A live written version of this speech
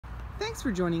Thanks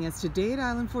for joining us today at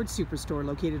Island Ford Superstore,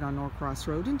 located on Norcross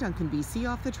Road in Duncan, BC,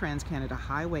 off the Trans-Canada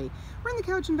Highway. We're in the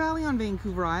Cowichan Valley on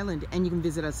Vancouver Island, and you can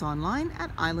visit us online at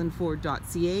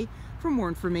islandford.ca for more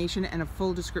information and a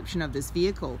full description of this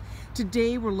vehicle.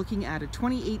 Today we're looking at a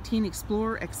 2018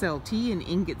 Explorer XLT in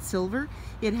ingot silver.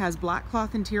 It has black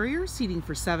cloth interior, seating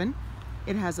for 7.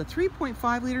 It has a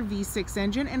 3.5-liter V6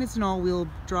 engine, and it's an all-wheel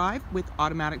drive with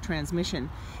automatic transmission.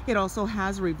 It also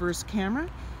has a reverse camera,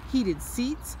 heated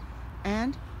seats,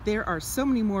 and there are so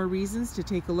many more reasons to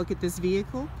take a look at this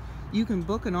vehicle. You can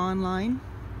book an online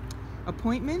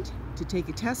appointment to take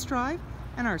a test drive,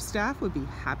 and our staff would be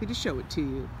happy to show it to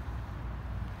you.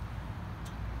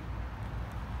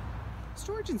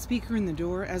 Storage and speaker in the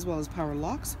door, as well as power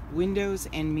locks, windows,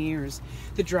 and mirrors.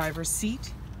 The driver's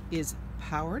seat is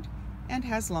powered and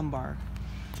has lumbar.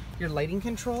 Your lighting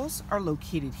controls are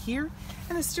located here,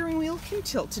 and the steering wheel can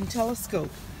tilt and telescope.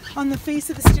 On the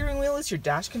face of the steering wheel is your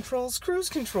dash controls, cruise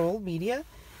control, media,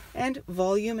 and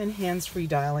volume and hands-free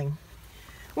dialing.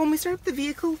 When we start up the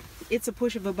vehicle, it's a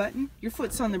push of a button, your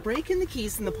foot's on the brake, and the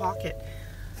keys in the pocket.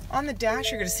 On the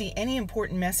dash, you're going to see any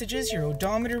important messages, your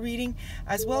odometer reading,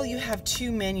 as well you have 2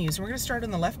 menus. We're going to start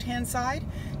on the left-hand side,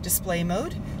 display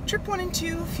mode, trip 1 and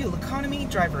 2, fuel economy,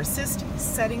 driver assist,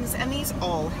 settings, and these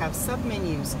all have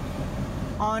sub-menus.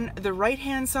 On the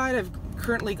right-hand side, I've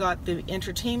currently got the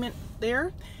entertainment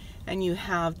there, and you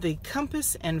have the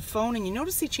compass and phone, and you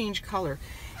notice they change color.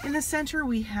 In the center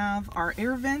we have our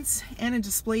air vents and a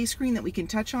display screen that we can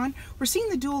touch on. We're seeing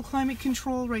the dual climate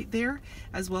control right there,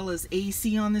 as well as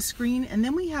AC on the screen, and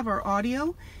then we have our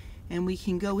audio, and we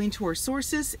can go into our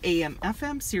sources, AM,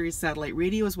 FM, Sirius satellite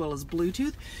radio, as well as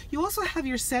Bluetooth. You also have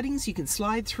your settings you can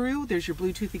slide through. There's your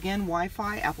Bluetooth again,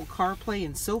 Wi-Fi, Apple CarPlay,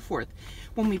 and so forth.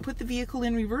 When we put the vehicle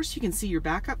in reverse, you can see your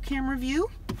backup camera view.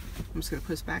 I'm just going to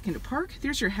put us back into park.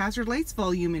 There's your hazard lights,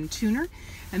 volume and tuner,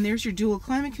 and there's your dual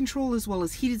climate control, as well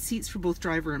as heated seats for both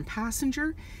driver and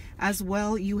passenger. As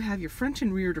well, you have your front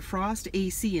and rear defrost,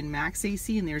 AC and max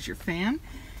AC, and there's your fan.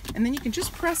 And then you can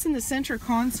just press in the center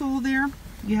console there.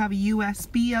 You have a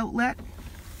USB outlet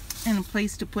and a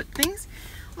place to put things.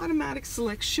 Automatic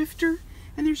select shifter,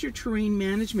 and there's your terrain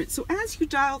management. So as you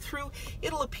dial through,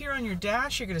 it'll appear on your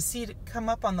dash. You're going to see it come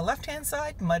up on the left-hand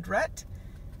side, mud rut.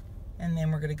 And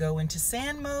then we're going to go into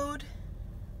sand mode,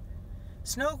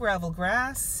 snow, gravel,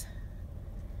 grass,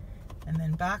 and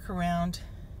then back around,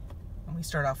 and we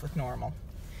start off with normal.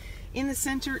 In the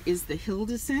center is the hill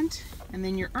descent, and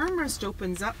then your armrest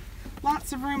opens up.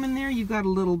 Lots of room in there. You've got a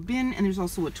little bin, and there's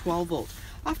also a 12 volt.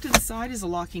 Off to the side is a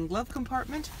locking glove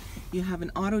compartment. You have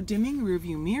an auto dimming rear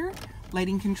view mirror,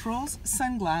 lighting controls,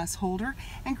 sunglass holder,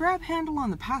 and grab handle on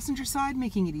the passenger side,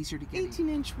 making it easier to get.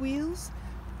 18-inch wheels.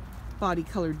 Body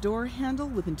colored door handle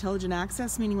with intelligent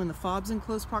access, meaning when the fob's in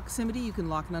close proximity you can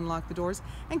lock and unlock the doors,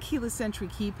 and keyless entry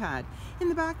keypad. In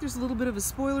the back there's a little bit of a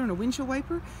spoiler and a windshield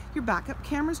wiper. Your backup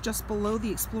camera's just below the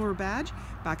Explorer badge,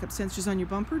 backup sensors on your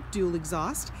bumper, dual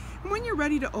exhaust. And when you're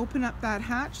ready to open up that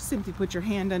hatch, simply put your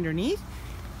hand underneath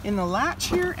in the latch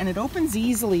here and it opens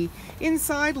easily.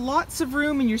 Inside, lots of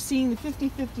room, and you're seeing the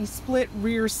 50-50 split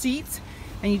rear seats,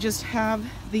 and you just have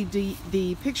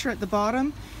the picture at the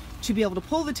bottom to be able to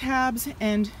pull the tabs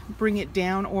and bring it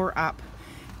down or up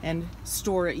and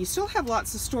store it. You still have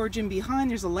lots of storage in behind.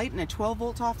 There's a light and a 12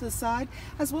 volt off to the side,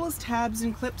 as well as tabs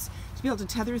and clips to be able to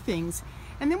tether things.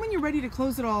 And then when you're ready to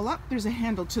close it all up, there's a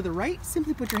handle to the right.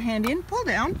 Simply put your hand in, pull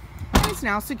down, and it's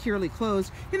now securely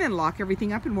closed. You can then lock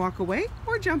everything up and walk away,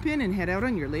 or jump in and head out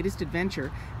on your latest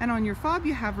adventure. And on your fob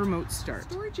you have remote start.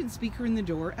 Storage and speaker in the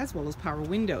door, as well as power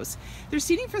windows. There's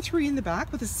seating for 3 in the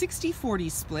back with a 60-40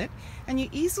 split, and you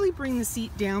easily bring the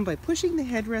seat down by pushing the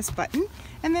headrest button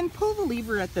and then pull the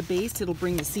lever at the base. It'll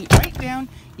bring the seat right down.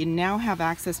 You now have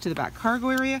access to the back cargo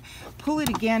area. Pull it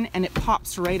again and it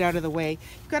pops right out of the way.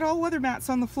 You've got all weather mats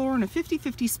on the floor and a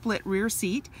 50-50 split rear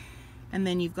seat. And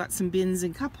then you've got some bins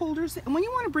and cup holders. And when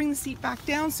you want to bring the seat back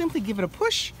down, simply give it a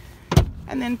push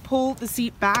and then pull the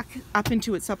seat back up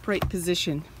into its upright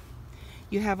position.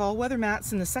 You have all weather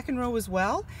mats in the second row as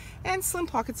well, and slim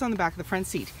pockets on the back of the front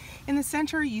seat. In the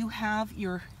center you have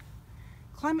your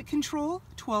climate control,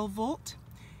 12 volt,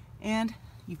 and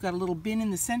you've got a little bin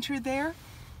in the center there.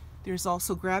 There's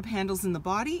also grab handles in the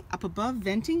body, up above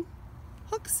venting,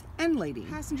 hooks, and lighting.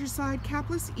 Passenger side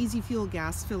capless, easy fuel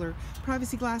gas filler,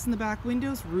 privacy glass in the back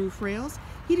windows, roof rails,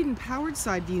 heated and powered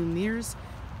side view mirrors,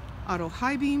 auto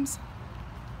high beams,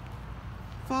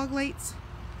 fog lights,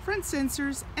 front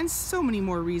sensors, and so many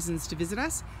more reasons to visit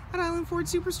us at Island Ford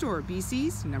Superstore,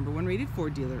 BC's #1 rated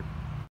Ford dealer.